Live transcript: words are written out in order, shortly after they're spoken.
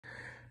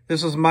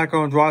This is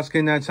Michael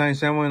Androsky,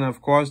 1997, and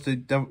of course, the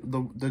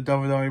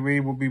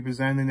WWE will be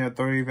presenting their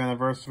 30th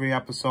anniversary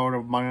episode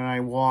of Monday Night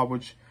Raw,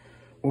 which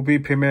will be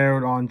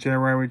premiered on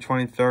January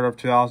 23rd of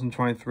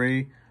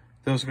 2023.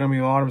 There's going to be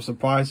a lot of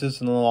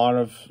surprises and a lot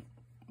of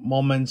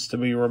moments to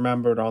be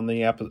remembered on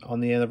the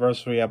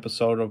anniversary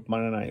episode of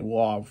Monday Night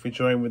Raw,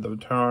 featuring with the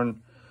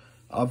return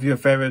of your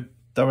favorite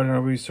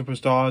WWE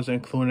superstars,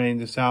 including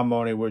the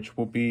ceremony, which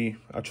will be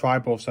a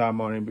tribal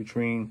ceremony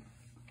between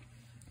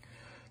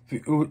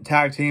the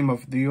tag team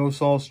of the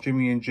Usos,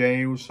 Jimmy and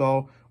Jey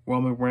Uso,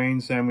 Roman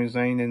Reigns, Sami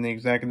Zayn, and the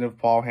executive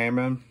Paul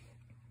Heyman,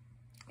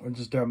 which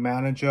is their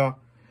manager,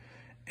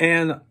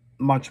 and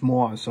much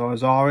more. So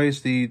as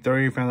always, the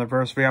 30th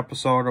anniversary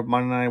episode of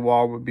Monday Night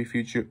Raw will be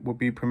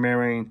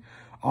premiering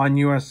on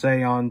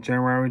USA on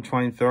January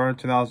 23rd,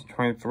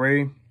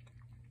 2023.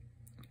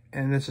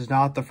 And this is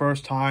not the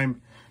first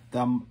time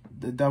the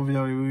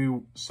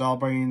WWE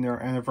celebrating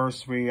their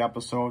anniversary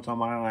episodes on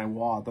Monday Night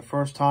Raw. The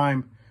first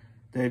time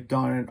they've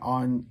done it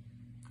on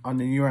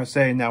the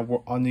USA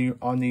now, on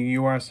the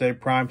USA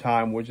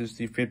primetime, which is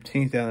the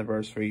 15th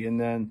anniversary, and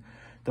then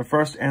the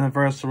first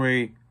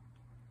anniversary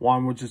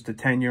one, which is the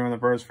 10-year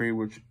anniversary,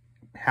 which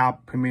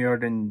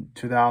premiered in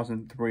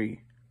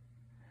 2003.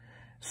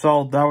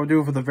 So that will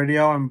do for the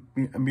video, and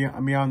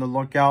be on the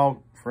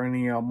lookout for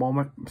any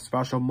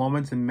special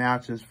moments and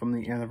matches from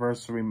the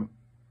anniversary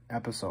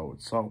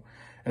episode. So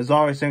as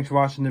always, thanks for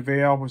watching the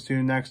video. We'll see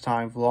you next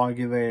time. Vlog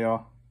you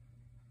later.